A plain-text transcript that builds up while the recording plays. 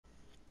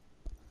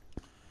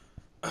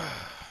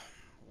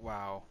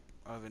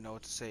even know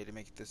what to say to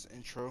make this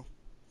intro. All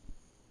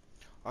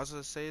I was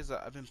gonna say is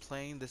that I've been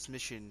playing this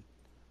mission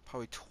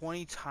probably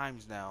 20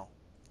 times now.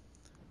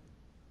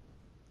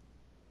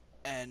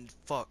 And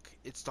fuck,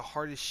 it's the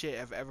hardest shit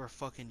I've ever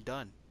fucking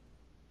done.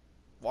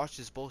 Watch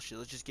this bullshit,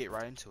 let's just get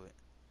right into it.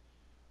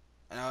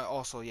 And I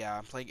also, yeah,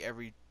 I'm playing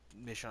every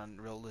mission on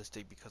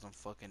realistic because I'm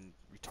fucking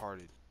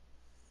retarded.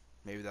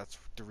 Maybe that's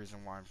the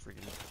reason why I'm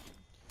freaking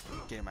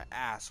getting my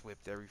ass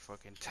whipped every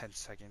fucking 10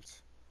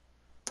 seconds.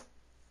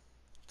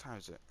 What time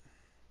is it?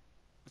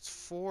 It's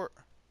 4...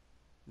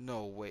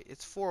 No, wait,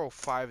 it's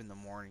 4:05 in the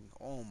morning.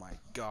 Oh my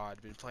god,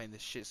 I've been playing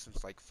this shit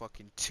since like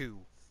fucking 2.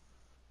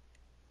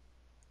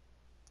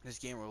 This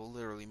game will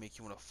literally make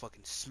you want to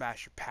fucking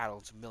smash your paddle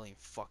into a million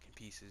fucking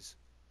pieces.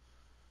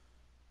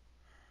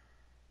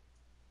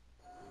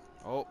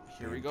 Oh,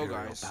 here we go,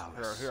 guys.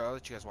 Here, I'll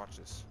let you guys watch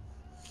this.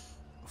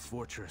 A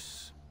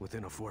fortress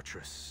within a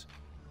fortress.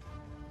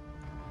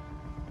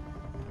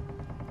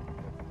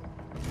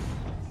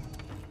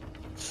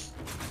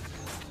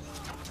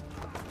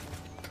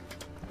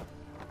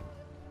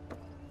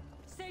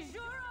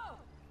 Sejuro!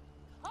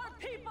 Our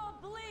people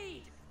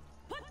bleed!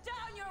 Put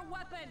down your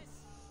weapons!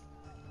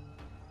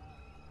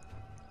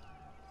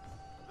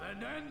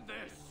 Then end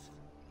this,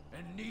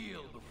 and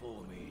kneel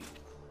before me.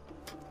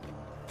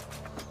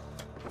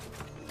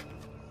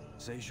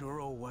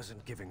 Sejuro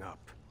wasn't giving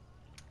up,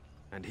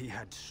 and he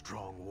had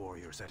strong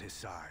warriors at his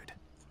side.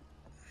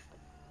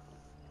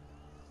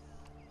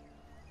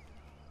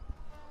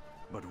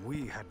 But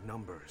we had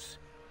numbers.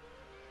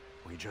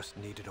 We just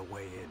needed a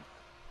way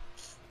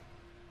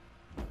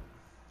in.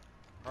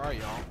 Alright,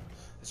 y'all.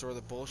 This is where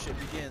the bullshit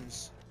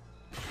begins.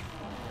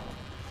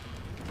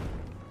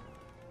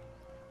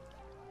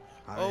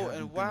 Oh,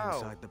 and wow. I haven't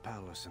been inside the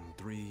palace in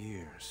 3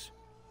 years.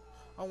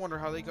 I wonder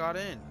how they got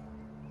in.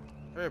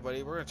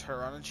 Everybody, we're gonna turn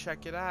around and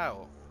check it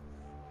out.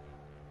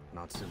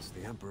 Not since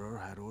the Emperor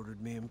had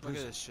ordered me imprisoned.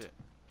 Look at this shit.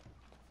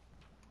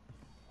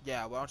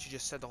 Yeah, why don't you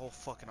just send the whole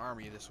fucking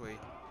army this way,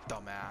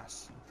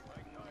 dumbass?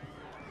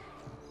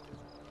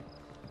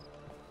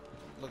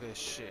 Look at this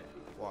shit.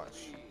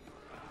 Watch.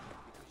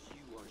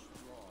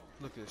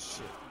 Look at this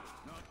shit.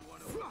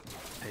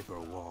 Paper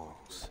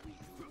walls.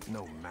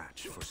 No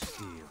match for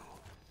steel.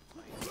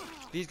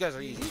 These guys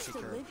are easy to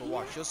take care of, but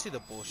watch, you'll see the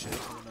bullshit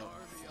coming up.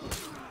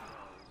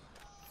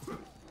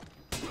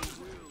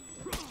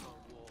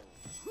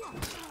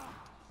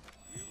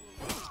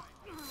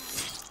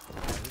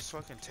 Just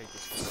fucking take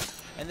this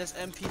guy. And this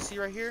NPC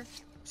right here,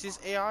 see this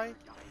AI?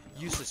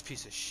 Useless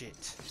piece of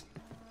shit.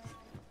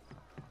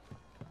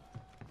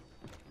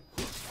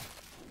 Look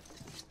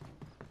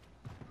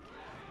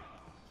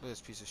at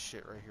this piece of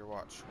shit right here,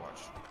 watch,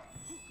 watch.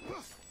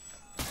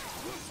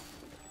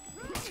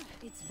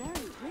 It's very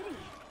pretty.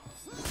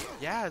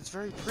 Yeah, it's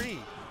very pretty.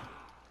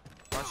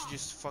 Why don't you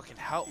just fucking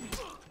help me?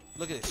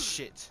 Look at this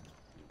shit.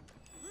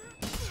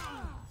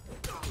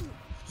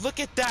 Look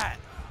at that!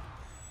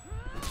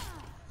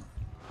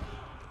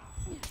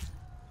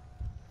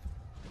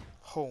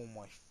 Oh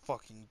my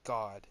fucking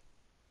god.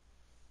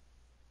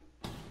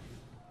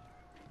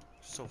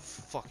 So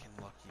fucking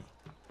lucky.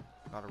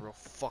 Not a real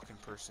fucking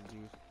person,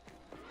 dude.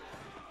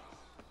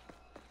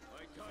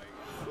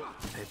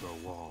 Paper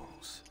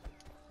walls.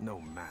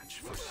 No match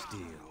for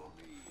steel.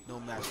 No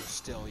match for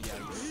steel, yeah,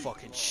 you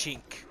fucking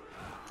chink.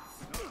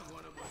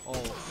 Oh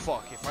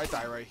fuck, if I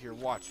die right here,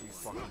 watch me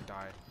fucking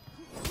die.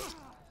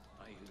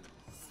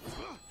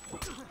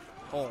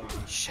 Holy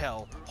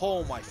shell.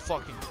 Oh my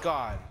fucking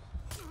god.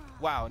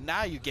 Wow,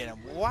 now you get him.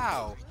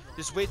 Wow.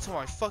 Just wait till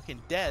my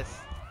fucking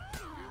death.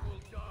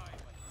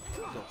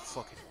 You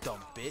fucking dumb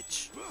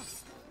bitch.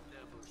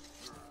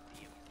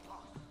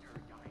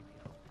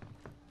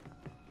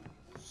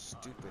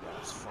 Stupid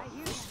ass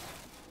fuckers.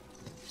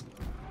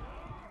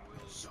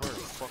 I swear to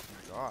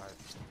fucking god.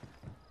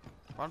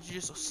 Why don't you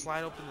just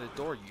slide open the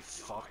door, you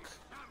fuck?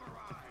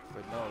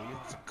 But no, you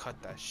have to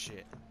cut that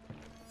shit.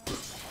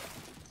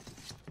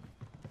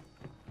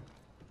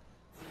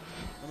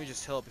 Let me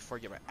just heal up before I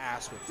get my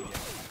ass whipped again.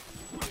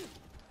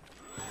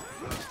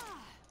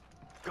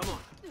 Come on.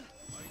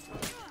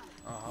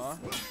 Uh-huh.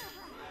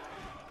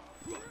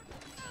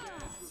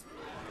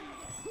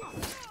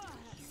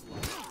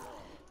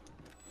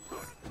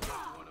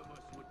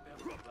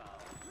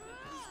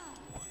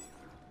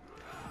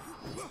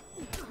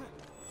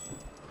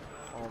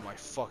 Oh my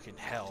fucking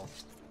hell.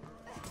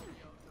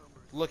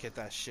 Look at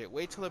that shit.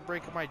 Wait till the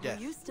break of my death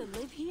You used to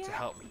live here? to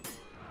help me.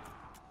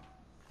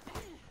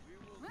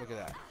 Look at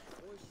that.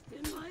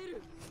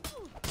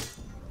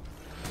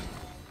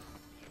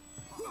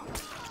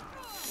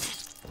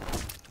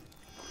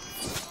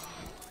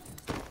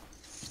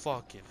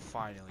 Fucking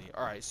finally.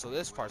 Alright, so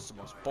this part's the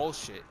most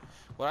bullshit.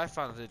 What I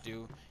found to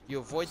do, you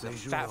avoid the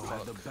fat Sejuro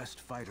fuck. had the best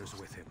fighters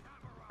with him.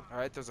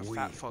 Alright, there's a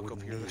fat fuck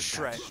up here, the need that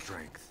Shrek.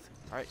 strength.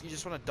 Alright, you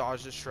just want to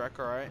dodge this Shrek,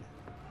 alright?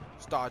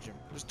 Just dodge him.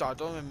 Just dodge.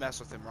 Don't even mess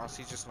with him, or else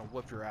he's just gonna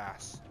whip your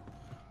ass.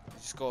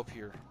 Just go up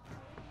here.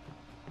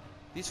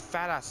 These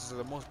fat asses are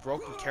the most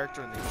broken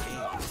character in the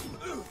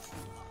game.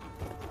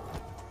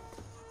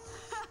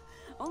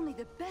 Only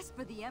the best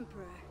for the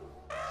Emperor.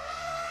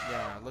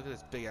 Yeah, look at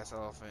this big ass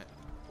elephant.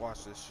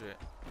 Watch this shit.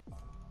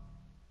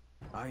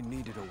 I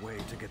needed a way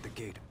to get the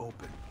gate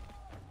open.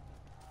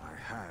 I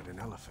had an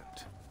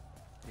elephant.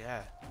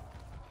 Yeah.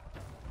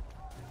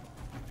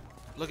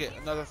 Look at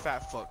another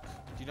fat fuck. Do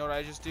you know what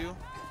I just do?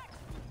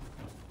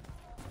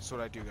 That's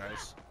what I do,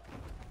 guys.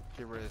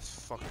 Get rid of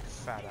this fucking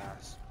fat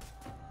ass.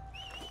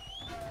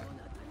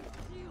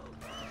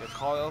 Okay,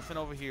 call the elephant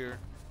over here.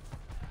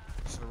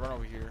 Just gonna run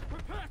over here.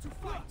 Prepare to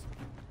fight!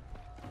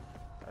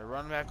 I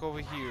run back over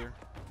here,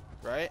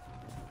 right?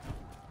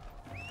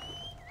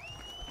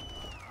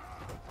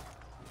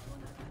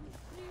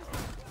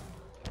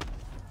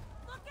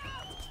 Look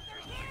out!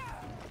 They're here!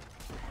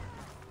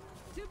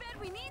 Too bad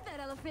we need that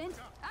elephant.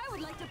 I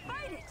would like to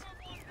fight it.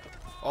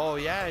 Oh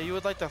yeah, you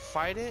would like to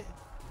fight it?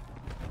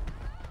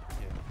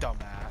 You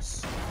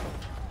dumbass.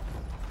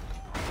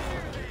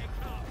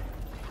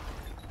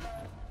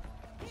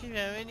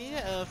 Yeah, we need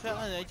an elephant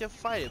and I can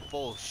fight it.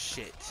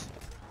 Bullshit.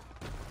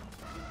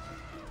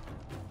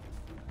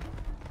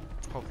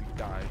 Hope you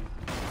die.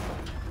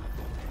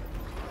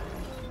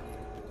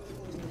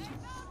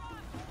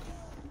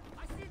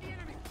 I see the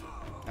enemy!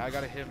 Now I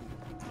gotta hit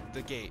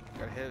the gate.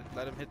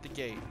 Let him hit the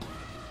gate.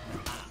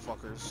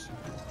 Fuckers.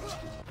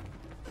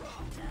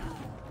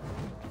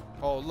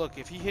 Oh look,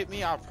 if he hit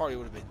me, I probably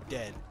would have been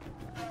dead.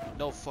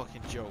 No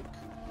fucking joke.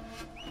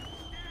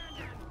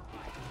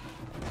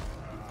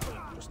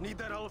 Just need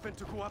that elephant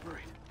to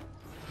cooperate.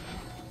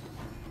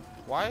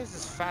 Why is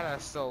this fat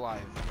ass still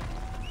alive?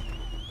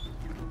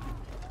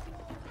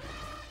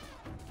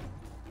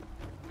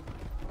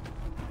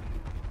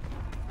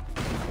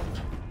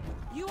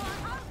 You are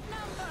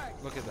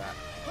outnumbered. Look at that.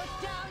 Put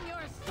down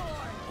your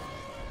sword.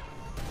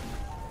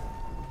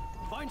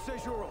 Find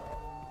Seijuro.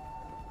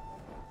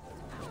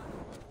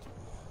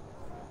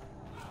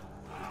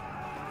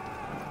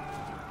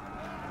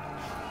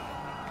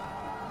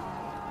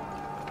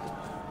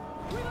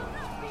 We will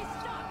not be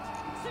stopped.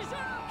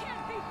 Seijuro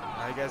can't be fought.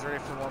 Are you guys ready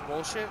for more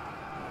bullshit?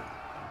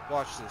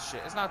 Watch this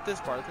shit. It's not this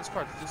part. This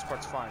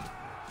part's fine.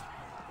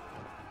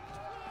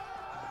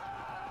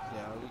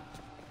 Yeah,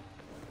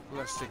 we're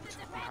gonna stick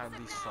behind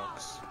these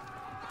fucks.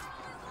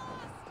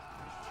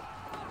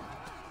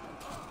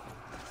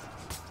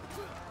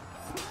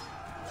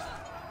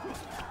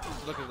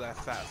 Look at that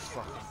fat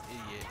fucking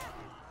idiot.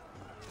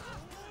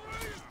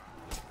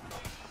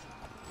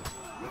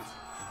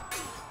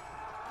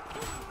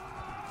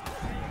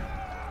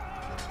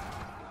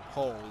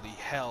 Holy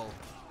hell.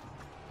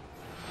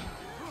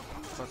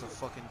 I'm about to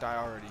fucking die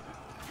already.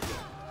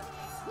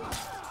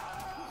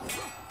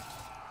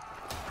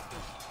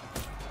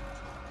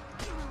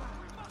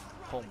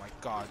 Oh my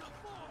god.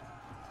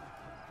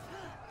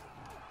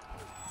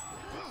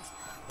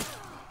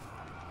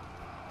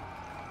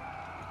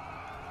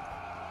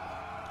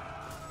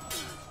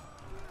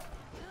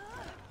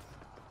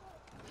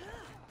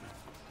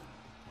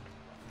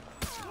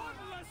 One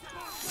less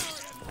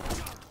barbarian!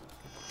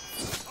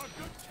 A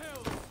good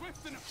kill,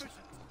 swift and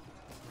efficient.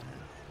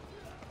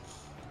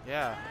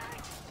 Yeah.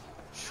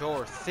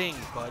 Sure thing,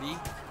 buddy.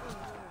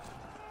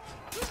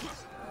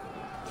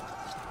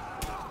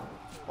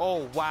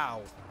 Oh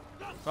wow.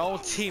 My whole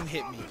team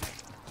hit me.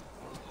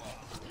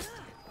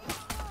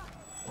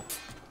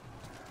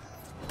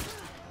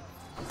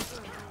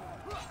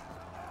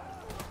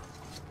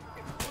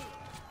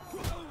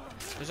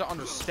 I don't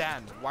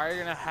understand. Why are you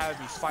gonna have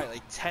me fight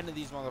like 10 of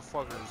these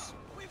motherfuckers?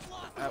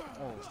 Oh,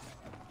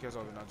 you guys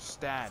don't even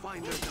understand.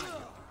 Find their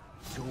daimyo.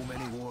 Too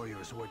many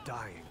warriors were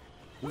dying.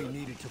 We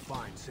needed to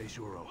find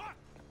Seijuro. Look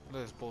at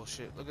this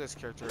bullshit. Look at this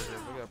character right here.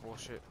 Look at that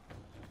bullshit.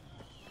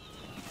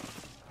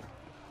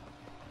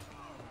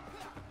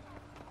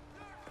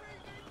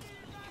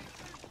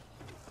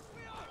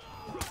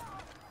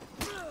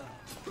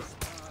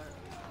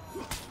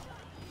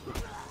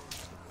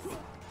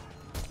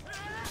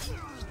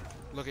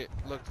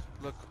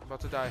 Look, about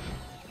to die.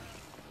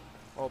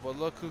 Oh, but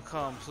look who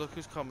comes. Look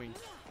who's coming.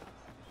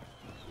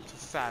 Two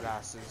fat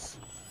asses.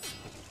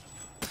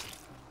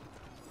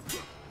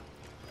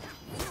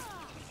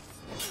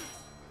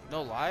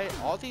 No lie,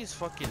 all these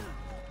fucking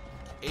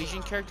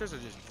Asian characters are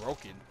just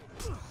broken.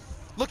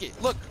 Look it,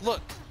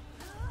 look.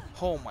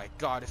 Oh my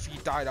god, if he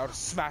died, I would have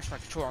smashed my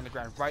controller on the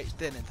ground right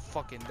then and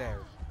fucking there.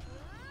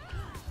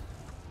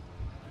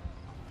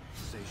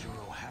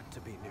 Seijuro had to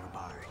be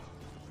nearby.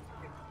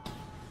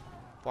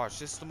 Watch,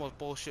 this is the most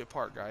bullshit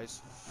part, guys.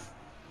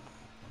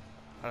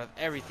 Out of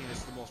everything, this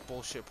is the most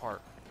bullshit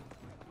part.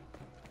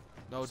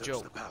 No Search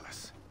joke. the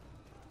palace.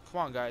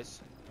 Come on, guys.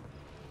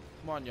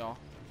 Come on, y'all.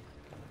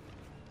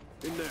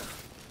 In there.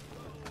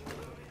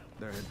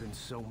 There had been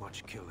so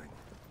much killing,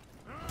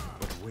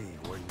 but we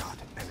were not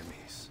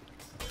enemies.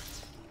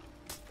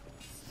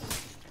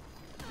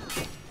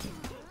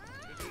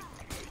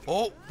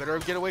 Oh, better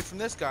get away from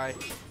this guy.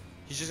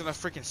 He's just gonna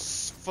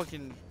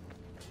fucking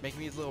make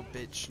me a little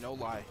bitch. No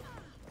lie.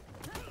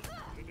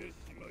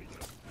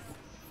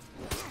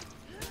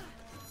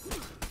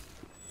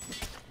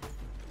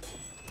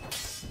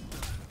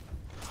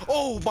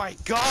 Oh my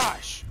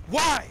gosh!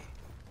 Why?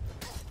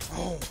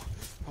 Oh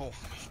my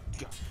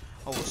god.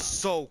 I was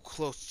so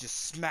close to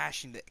just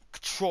smashing the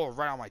controller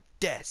right on my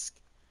desk.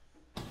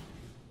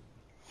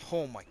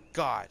 Oh my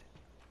god.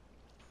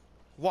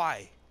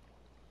 Why?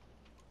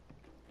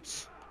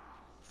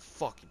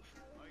 Fucking.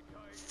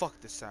 Fuck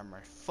the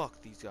samurai.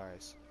 Fuck these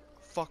guys.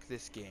 Fuck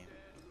this game.